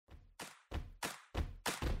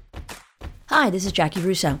Hi, this is Jackie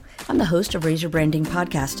Russo. I'm the host of Raise Your Branding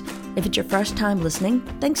Podcast. If it's your first time listening,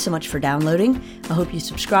 thanks so much for downloading. I hope you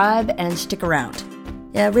subscribe and stick around.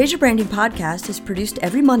 Raise Your Branding Podcast is produced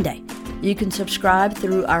every Monday. You can subscribe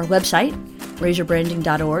through our website,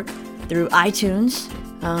 raiseyourbranding.org, through iTunes.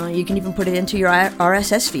 You can even put it into your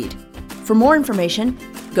RSS feed. For more information,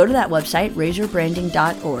 go to that website,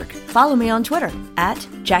 raiseyourbranding.org. Follow me on Twitter, at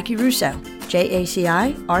Jackie Russo,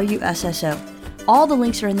 JaCiRusso. All the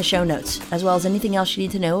links are in the show notes, as well as anything else you need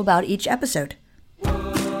to know about each episode.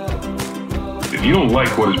 If you don't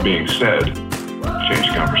like what is being said, change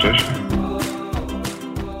the conversation.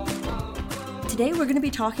 Today we're going to be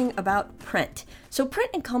talking about print. So print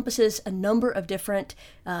encompasses a number of different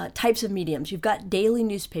types of mediums. You've got daily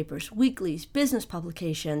newspapers, weeklies, business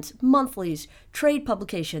publications, monthlies, trade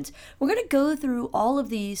publications. We're going to go through all of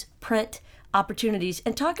these print opportunities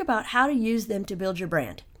and talk about how to use them to build your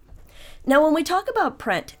brand. Now, when we talk about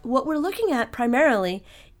print, what we're looking at primarily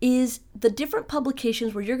is the different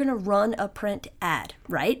publications where you're going to run a print ad,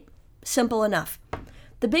 right? Simple enough.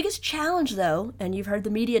 The biggest challenge, though, and you've heard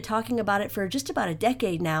the media talking about it for just about a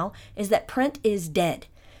decade now, is that print is dead,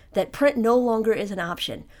 that print no longer is an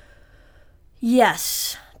option.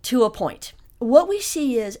 Yes, to a point. What we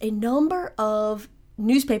see is a number of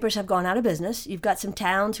newspapers have gone out of business. You've got some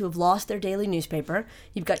towns who have lost their daily newspaper.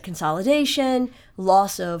 You've got consolidation,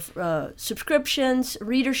 loss of subscriptions,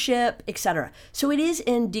 readership, etc. So it is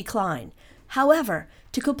in decline. However,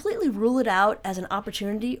 to completely rule it out as an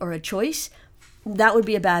opportunity or a choice, that would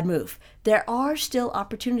be a bad move. There are still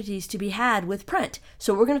opportunities to be had with print.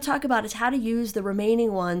 So what we're going to talk about is how to use the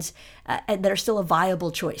remaining ones that are still a viable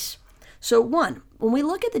choice. So one, when we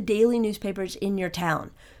look at the daily newspapers in your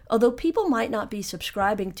town, although people might not be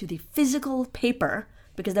subscribing to the physical paper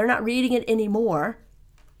because they're not reading it anymore,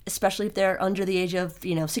 especially if they're under the age of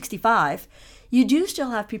 65, you do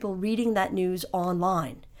still have people reading that news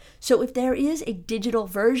online. So if there is a digital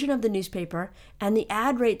version of the newspaper and the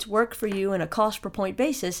ad rates work for you on a cost per point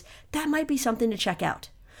basis, that might be something to check out.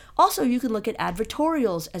 Also, you can look at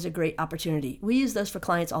advertorials as a great opportunity. We use those for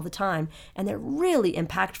clients all the time, and they're really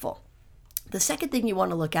impactful. The second thing you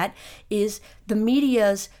want to look at is the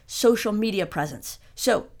media's social media presence.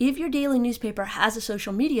 So if your daily newspaper has a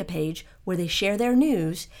social media page where they share their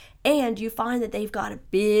news and you find that they've got a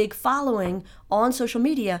big following on social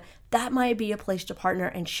media, that might be a place to partner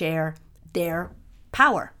and share their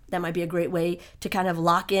power. That might be a great way to kind of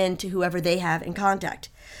lock in to whoever they have in contact.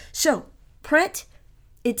 So print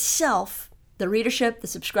itself, the readership, the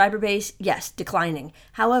subscriber base, yes, declining.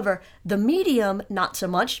 However, the medium, not so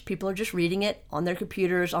much. People are just reading it on their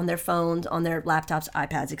computers, on their phones, on their laptops,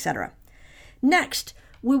 iPads, etc. Next,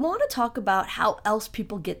 we want to talk about how else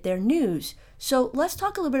people get their news. So let's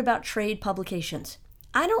talk a little bit about trade publications.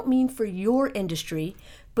 I don't mean for your industry,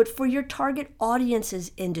 but for your target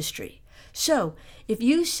audience's industry. So if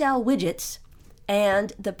you sell widgets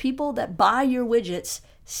and the people that buy your widgets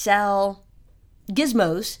sell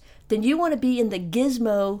gizmos, then you want to be in the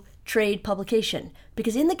Gizmo trade publication.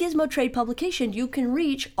 Because in the Gizmo trade publication, you can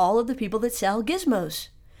reach all of the people that sell gizmos.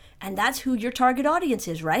 And that's who your target audience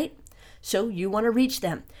is, right? So you want to reach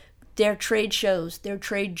them. Their trade shows, their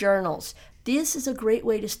trade journals. This is a great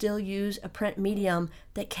way to still use a print medium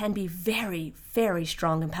that can be very, very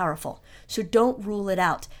strong and powerful. So don't rule it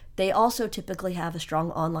out. They also typically have a strong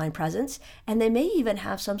online presence, and they may even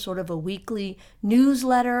have some sort of a weekly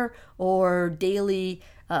newsletter or daily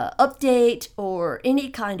update or any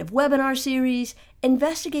kind of webinar series.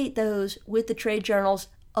 Investigate those with the trade journals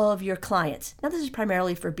of your clients. Now, this is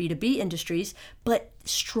primarily for B2B industries, but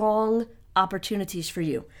strong opportunities for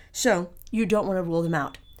you. So you don't want to rule them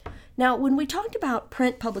out. Now, when we talked about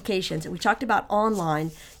print publications and we talked about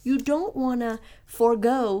online, you don't want to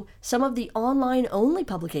forego some of the online-only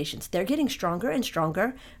publications. They're getting stronger and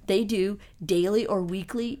stronger. They do daily or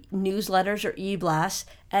weekly newsletters or e-blasts,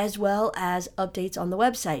 as well as updates on the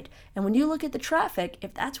website. And when you look at the traffic,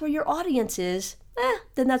 if that's where your audience is,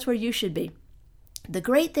 then that's where you should be. The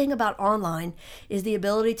great thing about online is the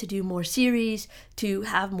ability to do more series, to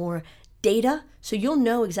have more data, so you'll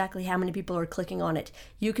know exactly how many people are clicking on it.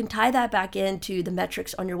 You can tie that back into the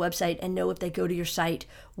metrics on your website and know if they go to your site,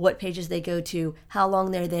 what pages they go to, how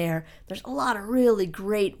long they're there. There's a lot of really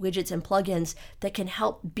great widgets and plugins that can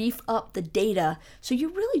help beef up the data, so you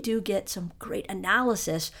really do get some great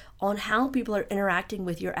analysis on how people are interacting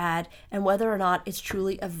with your ad and whether or not it's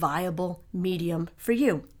truly a viable medium for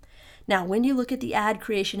you. Now, when you look at the ad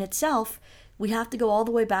creation itself, we have to go all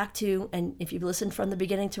the way back to, and if you've listened from the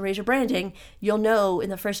beginning to Raise Your Branding, you'll know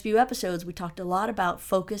in the first few episodes, we talked a lot about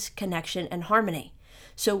focus, connection, and harmony.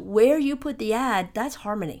 So where you put the ad, that's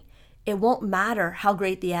harmony. it won't matter how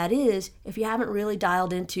great the ad is if you haven't really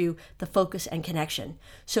dialed into the focus and connection.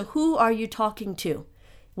 So who are you talking to?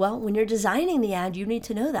 Well, when you're designing the ad, you need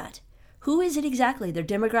to know that. Who is it exactly? Their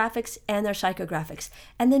demographics and their psychographics.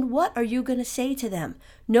 And then what are you going to say to them?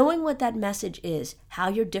 Knowing what that message is, how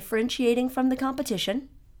you're differentiating from the competition,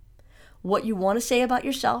 what you want to say about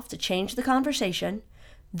yourself to change the conversation,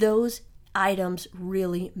 those items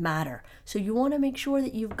really matter. So you want to make sure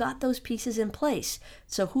that you've got those pieces in place.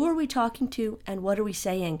 So who are we talking to and what are we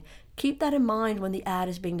saying? Keep that in mind when the ad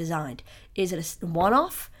is being designed. Is it a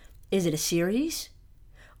one-off? Is it a series?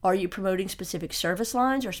 Are you promoting specific service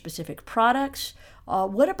lines or specific products?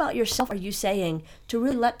 What about yourself are you saying to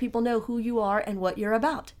really let people know who you are and what you're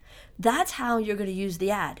about? That's how you're going to use the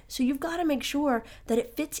ad. So you've got to make sure that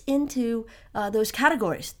it fits into those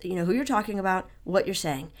categories. You know, who you're talking about, what you're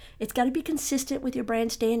saying. It's got to be consistent with your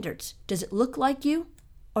brand standards. Does it look like you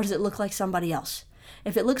or does it look like somebody else?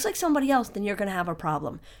 If it looks like somebody else, then you're going to have a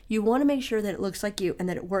problem. You want to make sure that it looks like you and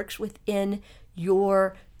that it works within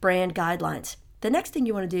your brand guidelines. The next thing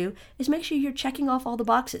you want to do is make sure you're checking off all the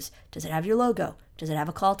boxes. Does it have your logo? Does it have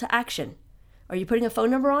a call to action? Are you putting a phone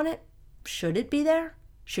number on it? Should it be there?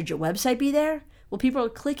 Should your website be there? Well, people are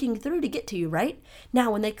clicking through to get to you, right? Now,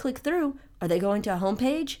 when they click through, are they going to a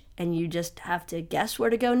homepage and you just have to guess where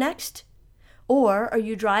to go next? Or are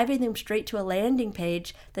you driving them straight to a landing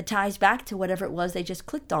page that ties back to whatever it was they just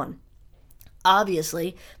clicked on?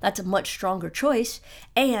 Obviously, that's a much stronger choice,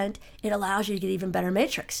 and it allows you to get even better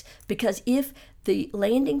metrics, because if the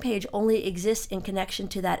landing page only exists in connection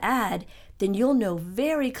to that ad, then you'll know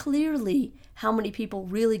very clearly how many people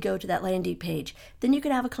really go to that landing page. Then you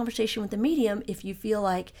can have a conversation with the medium if you feel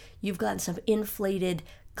like you've gotten some inflated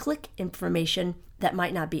click information that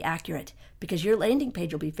might not be accurate, because your landing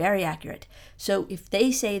page will be very accurate. So if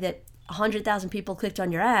they say that 100,000 people clicked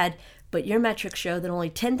on your ad, but your metrics show that only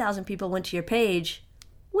 10,000 people went to your page,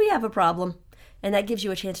 we have a problem. And that gives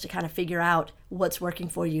you a chance to kind of figure out what's working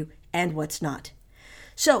for you and what's not.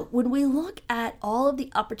 So when we look at all of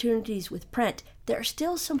the opportunities with print, there are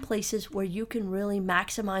still some places where you can really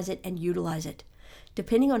maximize it and utilize it.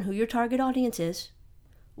 Depending on who your target audience is,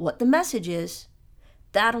 what the message is,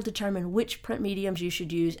 that'll determine which print mediums you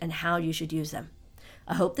should use and how you should use them.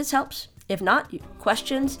 I hope this helps. If not,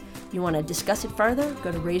 questions, you want to discuss it further,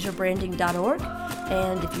 go to razorbranding.org.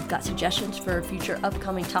 And if you've got suggestions for future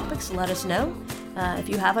upcoming topics, let us know. If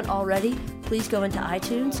you haven't already, please go into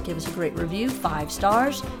iTunes, give us a great review, 5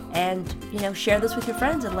 stars, and share this with your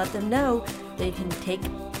friends and let them know they can take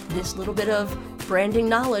this little bit of branding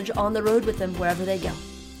knowledge on the road with them wherever they go.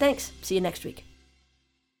 Thanks. See you next week.